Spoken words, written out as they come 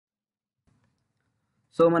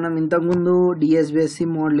So మనం ఇంతకుముందు DSBSC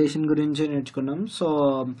modulation గురించి నేర్చుకున్నాం. సో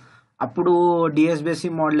అప్పుడు డిఎస్బిఎస్సి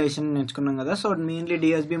మోడ్యులేషన్ నేర్చుకున్నాం కదా. సో మెయిన్లీ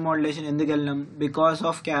డిఎస్బి మోడ్యులేషన్ ఎందుకు వెళ్ళినాం, బికాస్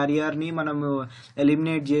ఆఫ్ క్యారియర్ని మనము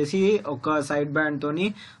ఎలిమినేట్ చేసి ఒక సైడ్ బ్యాండ్తోని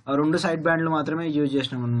 2 సైడ్ బ్యాండ్లు మాత్రమే యూజ్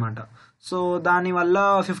చేసినాం అనమాట. సో దానివల్ల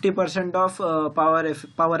 50% ఆఫ్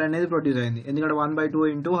పవర్ అనేది ప్రొడ్యూస్ అయింది, ఎందుకంటే 1/2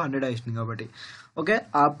 × 100 వేసినాం కాబట్టి. ఓకే,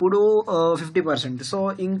 అప్పుడు 50%. సో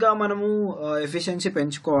ఇంకా మనము ఎఫిషియన్సీ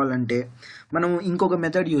పెంచుకోవాలంటే మనము ఇంకొక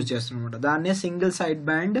మెథడ్ యూజ్ చేస్తున్నాం అనమాట. దాన్నే single side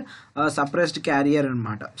band suppressed carrier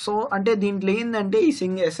అనమాట. సో అంటే దీంట్లో ఏంటంటే ఈ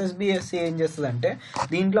ఎస్ఎస్బిఎస్సి ఏం చేస్తుంది అంటే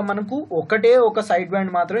దీంట్లో మనకు ఒకటే ఒక సైడ్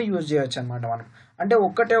బ్యాండ్ మాత్రమే యూజ్ చేయొచ్చు అనమాట. మనం అంటే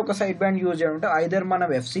ఒక్కటే ఒక సైడ్ బ్యాండ్ యూజ్ చేయమంటే ఐదర్ మనం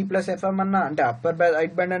FC+FM అన్నా అంటే అప్పర్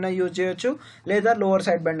సైడ్ బ్యాండ్ అయినా యూజ్ చేయొచ్చు, లేదా లోవర్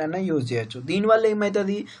సైడ్ బ్యాండ్ అయినా యూజ్ చేయొచ్చు. దీనివల్ల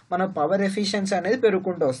ఏమవుతుంది, మన పవర్ ఎఫిషియన్సీ అనేది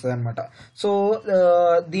పెరుగుకుంటూ వస్తుంది అనమాట. సో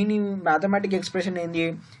దీని మ్యాథమెటిక్ ఎక్స్ప్రెషన్ ఏంది,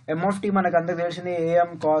 M(t) మనకు అందరికి తెలిసింది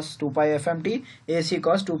AM cos 2πFMt, AC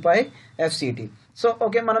cos 2πFCt. So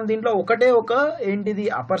okay, మనం దీంట్లో ఒకటే ఒక ఏంటిది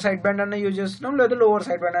అప్పర్ సైడ్ బ్యాండ్ అన్న యూజ్ చేస్తున్నాం, లేదా లోవర్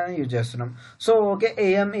సైడ్ బ్యాండ్ అన్న యూజ్ చేస్తున్నాం. So okay,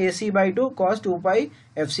 AM/AC/2 cos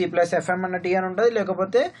 2πFC+FM అన్న T అని ఉంటుంది,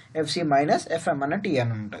 లేకపోతే FC-FM అన్న T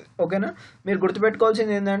అని ఉంటుంది. ఓకేనా, మీరు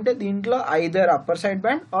గుర్తుపెట్టుకోవాల్సింది ఏంటంటే దీంట్లో either upper side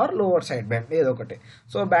band are lower side band ఏదో ఒకటి.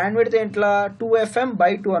 సో బ్యాండ్ విడ్త్ ఎట్లా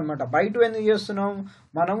 2FM/2 అనమాట. బై 2 ఎందుకు చేస్తున్నాం,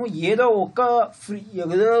 మనము ఏదో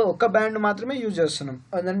ఒక బ్యాండ్ మాత్రమే యూజ్ చేస్తున్నాం.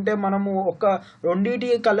 అదంటే మనము ఒక రెండింటి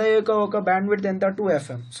కలయిక ఒక బ్యాండ్ విడ్త్ ఎంత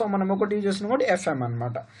 2FM. సో మనం ఒకటి యూజ్ చేస్తున్నాం కూడా FM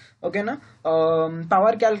అనమాట. ఓకేనా,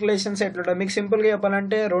 పవర్ క్యాలిక్యులేషన్స్ ఎట్లా మీకు సింపుల్గా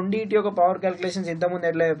చెప్పాలంటే రెండింటి యొక్క పవర్ క్యాలిక్యులేషన్స్ ఇంతకుముందు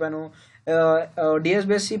ఎట్లా చెప్పాను,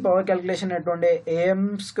 డిఎస్బిఎస్సి పవర్ క్యాలిక్యులేషన్ ఎట్లుండే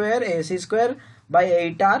AM²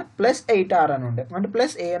 AC²/8R + 8R అని ఉండే, అంటే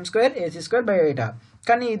ప్లస్ AM² AC²/8R.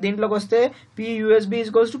 కానీ దీంట్లోకి వస్తే PUSB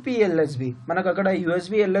 = PLSB. మనకు అక్కడ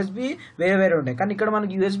USB LSB వేరే వేరే ఉంటాయి, కానీ ఇక్కడ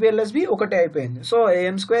మనకి USB LSB ఒకటే అయిపోయింది. సో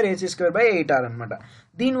AM² AC²/8R అనమాట.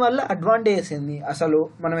 దీనివల్ల అడ్వాంటేజ్ ఏంది, అసలు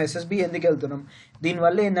మనం SSB ఎందుకు వెళ్తున్నాం,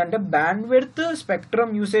 దీనివల్ల ఏంటంటే బ్యాండ్ విడ్త్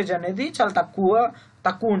స్పెక్ట్రమ్ యూసేజ్ అనేది చాలా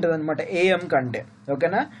తక్కువ ఉంటుంది అనమాట AM కంటే.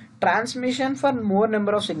 ఓకేనా, transmission for more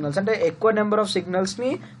number of signals, అంటే ఎక్కువ నెంబర్ ఆఫ్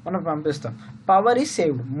సిగ్నల్స్ని మనం పంపిస్తాం. పవర్ ఈజ్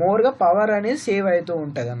సేవ్డ్, మోర్గా పవర్ అనేది సేవ్ అవుతూ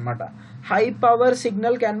ఉంటుంది అనమాట. High power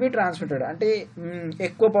signal can be transmitted, అంటే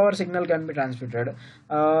ఎక్కువ power signal can be transmitted.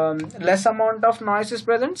 Less amount of noise is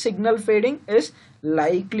present, signal fading is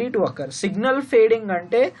likely to occur. Signal fading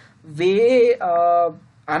అంటే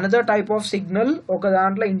another type of signal ఒక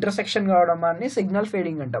దాంట్లో intersection కావడం అని సిగ్నల్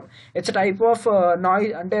ఫేడింగ్ అంటాం. It's type of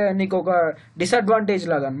noise, అంటే నీకు ఒక డిసడ్వాంటేజ్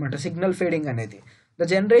లాగా అనమాట సిగ్నల్ ఫేడింగ్ అనేది. ద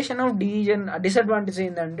జనరేషన్ ఆఫ్ డిసడ్వాంటేజ్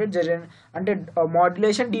ఏంటంటే అంటే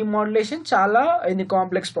మాడ్యులేషన్ డిమాడ్యులేషన్ చాలా ఇది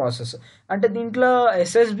కాంప్లెక్స్ ప్రాసెస్. అంటే దీంట్లో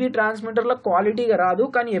ఎస్ఎస్బి ట్రాన్స్మిటర్లో క్వాలిటీగా రాదు,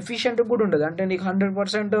 కానీ ఎఫిషియెంట్ కూడా ఉండదు. అంటే నీకు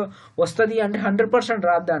 100% వస్తుంది అంటే 100%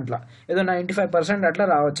 రాదు, దాంట్లో ఏదో 95% అట్లా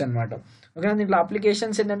రావచ్చు అనమాట. ఓకే, దీంట్లో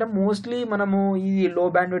అప్లికేషన్స్ ఏంటంటే మోస్ట్లీ మనము ఈ లో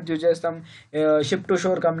బ్యాండ్ విడ్త్ యూజ్ చేస్తాం, ship to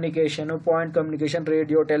sure communication, point communication,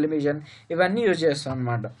 radio, television, ఇవన్నీ యూజ్ చేస్తాం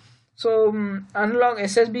అనమాట. సో అందులో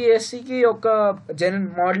ఎస్ఎస్బిఎస్సికి ఒక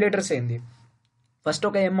మాడ్యులేటర్స్ ఏంది, ఫస్ట్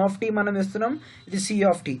ఒక M(t) మనం ఇస్తున్నాం, ఇది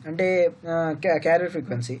C(t) అంటే క్యారియర్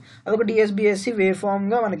ఫ్రీక్వెన్సీ, అదొక డిఎస్బిఎస్సి వేవ్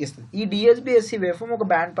ఫామ్గా మనకి ఇస్తుంది. ఈ డిఎస్బిఎస్సి వేవ్ ఫామ్ ఒక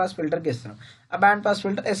బ్యాండ్ పాస్ ఫిల్టర్కి ఇస్తున్నాం, ఆ బ్యాండ్ పాస్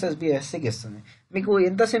ఫిల్టర్ ఎస్ఎస్బిఎస్సికి ఇస్తుంది. మీకు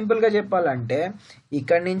ఎంత సింపుల్గా చెప్పాలంటే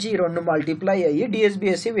ఇక్కడ నుంచి ఈ 2 మల్టిప్లై అయ్యి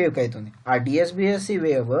డిఎస్బిఎస్సి వేవ్కి అవుతుంది. ఆ డిఎస్బిఎస్సి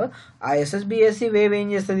వేవ్ ఆ ఎస్ఎస్బిఎస్సి వేవ్ ఏం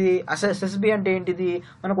చేస్తుంది, అసలు ఎస్ఎస్బి అంటే ఏంటిది,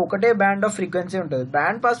 మనకు ఒకటే బ్యాండ్ ఆఫ్ ఫ్రీక్వెన్సీ ఉంటుంది.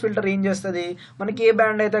 బ్యాండ్ పాస్ ఫిల్టర్ ఏం చేస్తుంది, మనకి ఏ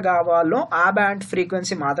బ్యాండ్ అయితే కావాలో ఆ బ్యాండ్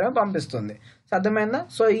ఫ్రీక్వెన్సీ మాత్రమే పంపిస్తుంది. అర్థమైందా.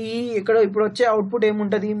 సో ఇక్కడ ఇప్పుడు వచ్చే అవుట్పుట్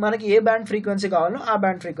ఏముంటుంది, మనకి ఏ బ్యాండ్ ఫ్రీక్వెన్సీ కావాలో ఆ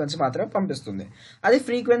బ్యాండ్ ఫ్రీక్వెన్సీ మాత్రమే పంపిస్తుంది. అది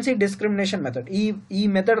ఫ్రీక్వెన్సీ డిస్క్రిమినేషన్ మెథడ్. ఈ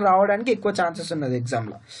మెథడ్ రావడానికి ఎక్కువ ఛాన్సెస్ ఉన్నది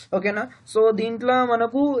ఎగ్జామ్లో. ఓకేనా, సో దీంట్లో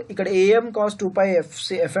మనకు ఇక్కడ AM cos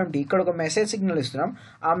 2πFMt ఇక్కడ ఒక మెసేజ్ సిగ్నల్ ఇస్తున్నాం.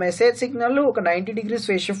 ఆ మెసేజ్ సిగ్నల్ ఒక 90 degrees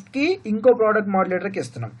ఫేజ్ షిఫ్ట్కి ఇంకో ప్రోడక్ట్ మాడ్యులేటర్కి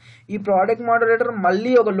ఇస్తున్నాం. ఈ ప్రోడక్ట్ మాడ్యులేటర్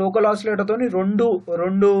మళ్ళీ ఒక లోకల్ ఆసిలేటర్తో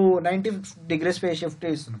రెండు 90 degrees ఫేజ్ షిఫ్ట్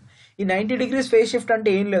ఇస్తున్నాం. ఈ 90 degrees ఫేజ్ షిఫ్ట్ అంటే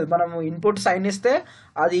ఏం లేదు, మనం ఇన్పుట్ సైన్ ఇస్తే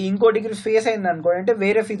అది ఇంకో డిగ్రీ ఫేస్ అయింది అనుకో, అంటే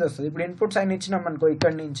వేరే ఫీజ్ వస్తుంది. ఇప్పుడు ఇన్పుట్ సైన్ ఇచ్చినాం అనుకో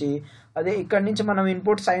ఇక్కడ నుంచి మనం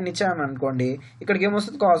ఇన్పుట్ సైన్ ఇచ్చాం అనుకోండి, ఇక్కడికి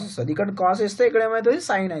ఏమొస్తుంది, కాస్ వస్తుంది. ఇక్కడ కాస్ ఇస్తే ఇక్కడ ఏమవుతుంది,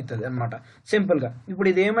 సైన్ అవుతుంది అనమాట సింపుల్గా. ఇప్పుడు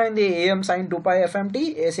ఇది ఏమైంది, AM sin 2πFMt,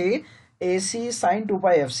 AC sin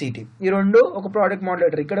 2πFCt, ఈ రెండు ఒక ప్రోడక్ట్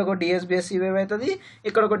మాడ్యులేటర్. ఇక్కడ ఒక డిఎస్బిఎస్సి వేవ్ అవుతుంది,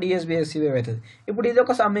 ఇక్కడ ఒక డిఎస్బిఎస్సి వేవ్ అవుతుంది. ఇప్పుడు ఇది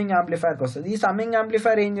ఒక సమ్మింగ్ యాంప్లిఫైర్కి వస్తుంది. ఈ సమ్మింగ్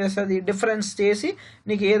యాంప్లిఫైర్ ఏం చేస్తుంది, డిఫరెన్స్ చేసి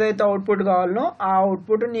నీకు ఏదైతే అవుట్పుట్ కావాలనో ఆ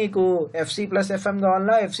అవుట్పుట్ నీకు FC+FM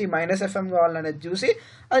కావాలన్నా FC-FM కావాలనేది చూసి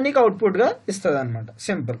అది నీకు అవుట్పుట్గా ఇస్తుంది అనమాట.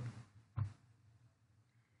 సింపుల్.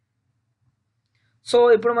 సో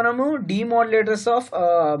ఇప్పుడు మనము డిమోడ్యులేటర్స్ ఆఫ్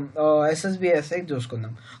SSBSI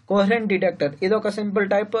చూసుకుందాం. కోహరెంట్ డిటెక్టర్ ఇది ఒక సింపుల్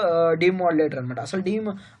టైప్ డిమోడ్యులేటర్ అనమాట.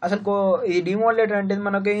 ఈ డిమోడ్యులేటర్ అంటే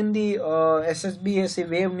మనకు ఏంది, SSBSI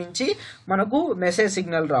వేవ్ నుంచి మనకు మెసేజ్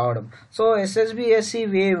సిగ్నల్ రావడం. సో SSBSI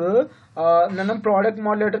వేవ్ మనం ప్రోడక్ట్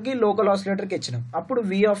మాడ్యులేటర్కి లోకల్ ఆసిలేటర్కి ఇచ్చినాం, అప్పుడు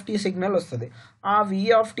V సిగ్నల్ వస్తుంది. ఆ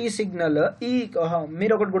V సిగ్నల్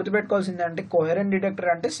మీరు ఒకటి గుర్తుపెట్టుకోవాల్సింది అంటే కోహరెంట్ డిటెక్టర్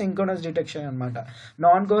అంటే సింక్రోనస్ డిటెక్షన్ అనమాట.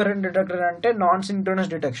 నాన్ కోహరెంట్ డిటెక్టర్ అంటే నాన్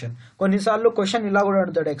సింక్రోనస్ డిటెక్షన్. కొన్నిసార్లు క్వశ్చన్ ఇలా కూడా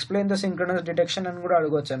అడుగుతాడు, ఎక్స్ప్లెయిన్ ద సింక్రోనస్ డిటెక్షన్ అని కూడా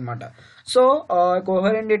అడగవచ్చు అనమాట. So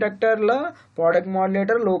coherent డిటెక్టర్లో product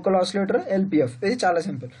modulator, local oscillator, LPF ఇది చాలా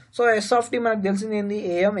సింపుల్. సో S మనకు తెలిసింది ఏంది,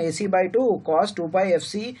 AM AC/2 cos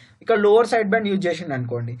 2πfc. ఇక్కడ లోవర్ సైడ్ బ్యాండ్ యూజ్ చేసిండు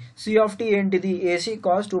అనుకోండి. C ఏంటిది, AC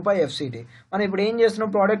cos 2πfct. మనం ఇప్పుడు ఏం చేస్తున్నాం,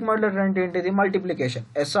 ప్రోడక్ట్ మాడ్యులేటర్ అంటే ఏంటిది, multiplication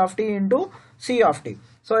S into C.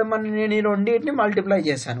 So నేను ఈ రెండింటిని మల్టిప్లై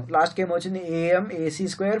చేశాను, లాస్ట్కి ఏమొచ్చింది, AM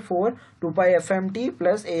AC² 4 2πfmt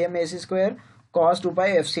plus AM AC² cos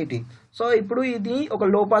 2πfct. So ఇప్పుడు ఇది ఒక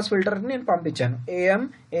లో పాస్ ఫిల్టర్ని నేను పంపించాను, AM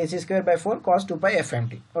AC²/4 cos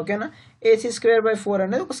 2πfmt. ఓకేనా. AC²/4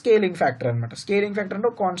 అనేది ఒక స్కేలింగ్ ఫ్యాక్టర్ అనమాట. స్కేలింగ్ ఫ్యాక్టర్ అంటే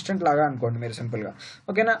ఒక కాన్స్టెంట్ లాగా అనుకోండి మీరు సింపుల్గా.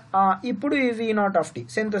 ఓకేనా. ఇప్పుడు ఈ V0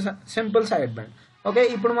 simple side band. Okay,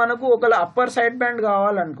 ఇప్పుడు మనకు ఒకవేళ అప్పర్ సైడ్ బ్యాండ్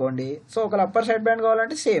కావాలనుకోండి. సో ఒకవేళ అప్పర్ సైడ్ బ్యాండ్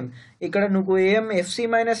కావాలంటే సేమ్ ఇక్కడ నువ్వు AM FC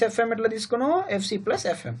 - FM ఎట్లా తీసుకున్నావు, FC +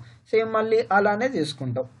 FM సేమ్ మళ్ళీ అలానే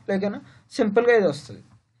తీసుకుంటావు. ఓకేనా, సింపుల్గా ఇది వస్తుంది.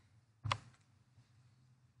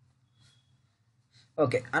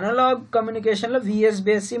 ఓకే, అనలాగ్ కమ్యూనికేషన్లో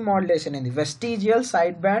VSBSC మాడ్యులేషన్ ఏంది, vestigial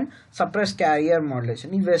side band suppress carrier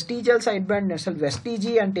modulation. ఈ వెస్టిజియల్ సైడ్ బ్యాండ్ అసలు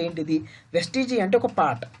వెస్టిజీ అంటే ఏంటిది, వెస్టిజీ అంటే ఒక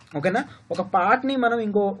పార్ట్. ఓకేనా, ఒక పార్ట్ని మనం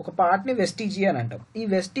ఒక పార్ట్ని వెస్టిజీ అని అంటాం. ఈ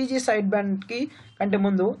వెస్టిజీ సైడ్ బ్యాండ్కి కంటే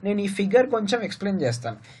ముందు నేను ఈ ఫిగర్ కొంచెం ఎక్స్ప్లెయిన్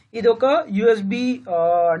చేస్తాను. ఇది ఒక USB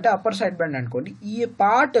అంటే అప్పర్ సైడ్ బ్యాండ్ అనుకోండి. ఈ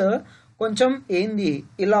పార్ట్ కొంచెం ఏంది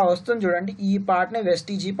ఇలా వస్తుంది చూడండి, ఈ పార్ట్నే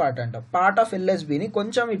వెస్టిజీ పార్ట్ అంటాం. పార్ట్ ఆఫ్ LSBని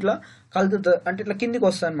కొంచెం ఇట్లా కలుతుంది అంటే ఇట్లా కిందికి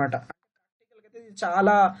వస్తుంది అనమాట. ఇది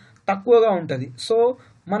చాలా తక్కువగా ఉంటుంది. సో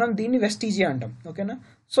మనం దీన్ని వెస్టిజీ అంటాం. ఓకేనా.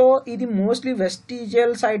 సో ఇది mostly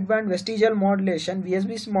vestigial side band, vestigial modulation,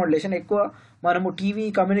 VSBC modulation ఎక్కువ మనము టీవీ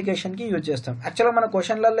కమ్యూనికేషన్కి యూజ్ చేస్తాం. యాక్చువల్గా మన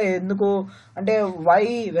క్వశ్చన్లలో ఎందుకు అంటే why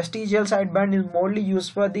vestigial side band is mostly use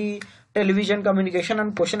for the television communication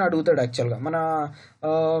అని క్వశ్చన్ అడుగుతాడు యాక్చువల్గా మన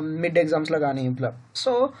మిడ్ ఎగ్జామ్స్లో కానీ ఇట్లా.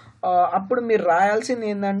 సో అప్పుడు మీరు రాయాల్సింది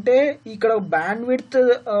ఏంటంటే ఇక్కడ బ్యాండ్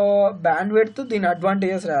విడ్త్ దీని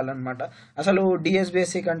అడ్వాంటేజెస్ రాయాలన్నమాట. అసలు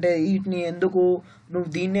DSBSC కంటే వీటిని నువ్వు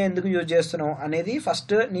దీన్నే ఎందుకు యూజ్ చేస్తున్నావు అనేది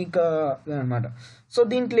ఫస్ట్ నీకు అనమాట. సో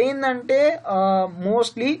దీంట్లో ఏంటంటే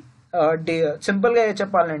మోస్ట్లీ సింపుల్గా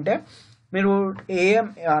చెప్పాలంటే మీరు AM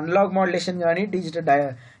అనలాగ్ మాడ్యులేషన్ కానీ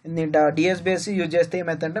DSBSC యూజ్ చేస్తే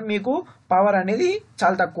ఏమవుతుందంటే మీకు పవర్ అనేది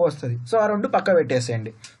చాలా తక్కువ వస్తుంది. సో ఆ రెండు పక్క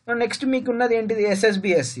పెట్టేసేయండి. నెక్స్ట్ మీకు ఉన్నది ఏంటిది,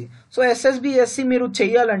 SSBSC. సో SSBSC మీరు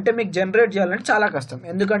చేయాలంటే మీకు జనరేట్ చేయాలంటే చాలా కష్టం,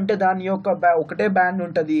 ఎందుకంటే దాని యొక్క ఒకటే బ్యాండ్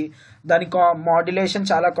ఉంటుంది, దాని మాడ్యులేషన్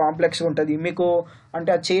చాలా కాంప్లెక్స్గా ఉంటుంది. మీకు అంటే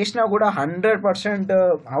అది చేసినా కూడా 100%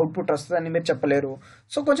 అవుట్పుట్ వస్తుందని మీరు చెప్పలేరు.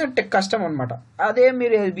 సో కొంచెం కష్టం అనమాట. అదే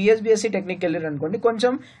మీరు VSBSC టెక్నిక్ వెళ్ళారు అనుకోండి,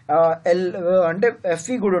 కొంచెం అంటే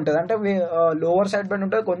FE కూడా ఉంటుంది, అంటే లోవర్ సైడ్ బ్యాండ్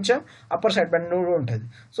ఉంటుంది, కొంచెం అప్పర్ సైడ్ బ్యాండ్ కూడా ఉంటుంది.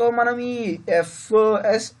 సో మనం ఈ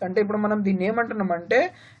FS అంటే ఇప్పుడు మనం దీన్ని ఏమంటున్నాం అంటే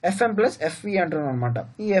FM + FE అంటున్నాం అనమాట.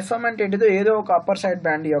 ఈ FM అంటే ఏంటిదో ఏదో ఒక అప్పర్ సైడ్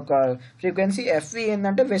బ్యాండ్ యొక్క ఫ్రీక్వెన్సీ, FE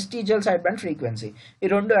ఏంటంటే వెస్టిజియల్ సైడ్ బ్యాండ్ ఫ్రీక్వెన్సీ. ఈ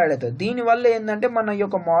రెండు యాడ్ అవుతుంది. దీనివల్ల ఏంటంటే మన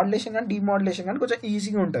యొక్క మాడ్యులేషన్ కానీ డిమాడ్యులేషన్ కానీ కొంచెం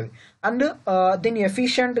ఈజీగా ఉంటుంది అండ్ దీని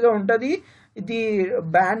ఎఫిషియెంట్గా ఉంటుంది. ఇది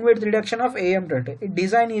band width reduction of AM20 ఈ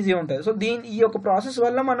డిజైన్ ఈజీ ఉంటుంది. సో ఈ యొక్క ప్రాసెస్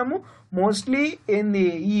వల్ల మనము మోస్ట్లీ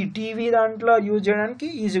ఈ టీవీ దాంట్లో యూజ్ చేయడానికి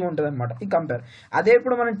ఈజీగా ఉంటుంది అనమాట ఈ కంపేర్. అదే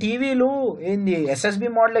ఇప్పుడు మనం టీవీలు SSB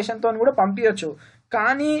మాడ్యులేషన్తో కూడా పంపించవచ్చు,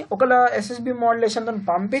 కానీ ఒకవేళ SSB మాడ్యులేషన్తో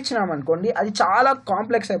పంపించినామనుకోండి అది చాలా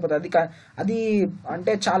కాంప్లెక్స్ అయిపోతుంది. అది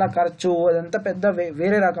అంటే చాలా ఖర్చు, అదంతా పెద్ద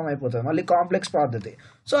వేరే రకం అయిపోతుంది, మళ్ళీ కాంప్లెక్స్ పద్ధతి.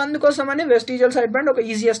 సో అందుకోసమని వెస్టిజియల్ సైడ్ బ్యాండ్ ఒక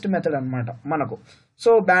ఈజియెస్ట్ మెథడ్ అనమాట మనకు.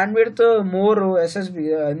 సో బ్యాండ్ విడ్త్ మోర్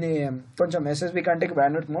కొంచెం SSB కంటే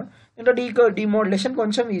బ్యాండ్ విడ్త్ మోర్, ఇంకా డిమోడ్యులేషన్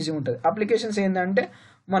కొంచెం ఈజీ ఉంటుంది. అప్లికేషన్స్ ఏంటంటే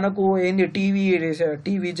మనకు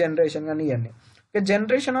టీవీ జనరేషన్ కానీ ఇవన్నీ.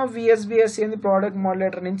 జనరేషన్ ఆఫ్ VSBSC ఏంది, ప్రోడక్ట్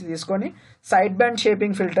మాడ్యులేటర్ నుంచి తీసుకొని సైడ్ బ్యాండ్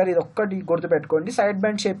షేపింగ్ ఫిల్టర్, ఇది ఒక్కటి గుర్తుపెట్టుకోండి. సైడ్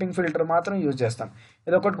బ్యాండ్ షేపింగ్ ఫిల్టర్ మాత్రం యూజ్ చేస్తాం,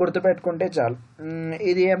 ఇది ఒకటి గుర్తుపెట్టుకుంటే చాలు.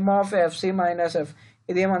 ఇది M(FC - F)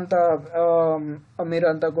 ఇదేమంతా మీరు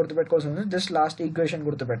అంతా గుర్తుపెట్టుకోవాల్సింది, జస్ట్ లాస్ట్ ఈక్వేషన్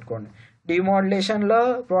గుర్తుపెట్టుకోండి. డిమాడ్యులేషన్లో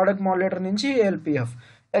ప్రోడక్ట్ మాడ్యులేటర్ నుంచి LPF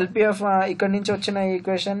ఇక్కడ నుంచి వచ్చిన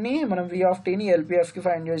ఈక్వేషన్ని మనం V(t)ని LPFకి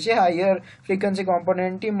ఫైండ్ చేసి హయ్యర్ ఫ్రీక్వెన్సీ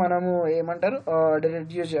కాంపోనెంట్ని మనము ఏమంటారు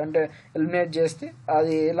రిడ్యూస్ అంటే ఎలిమినేట్ చేస్తే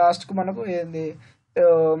అది లాస్ట్కు మనకు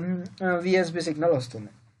VSB సిగ్నల్ వస్తుంది.